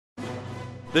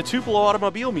The Tupelo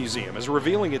Automobile Museum is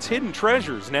revealing its hidden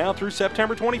treasures now through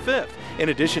September 25th. In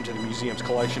addition to the museum's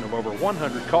collection of over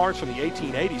 100 cars from the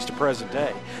 1880s to present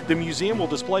day, the museum will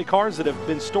display cars that have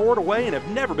been stored away and have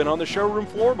never been on the showroom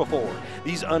floor before.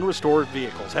 These unrestored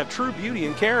vehicles have true beauty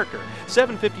and character.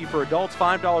 $7.50 for adults,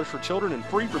 $5 for children, and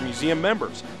free for museum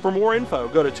members. For more info,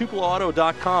 go to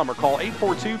tupeloauto.com or call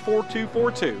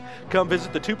 842-4242. Come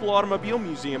visit the Tupelo Automobile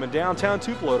Museum in downtown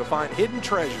Tupelo to find hidden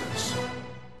treasures.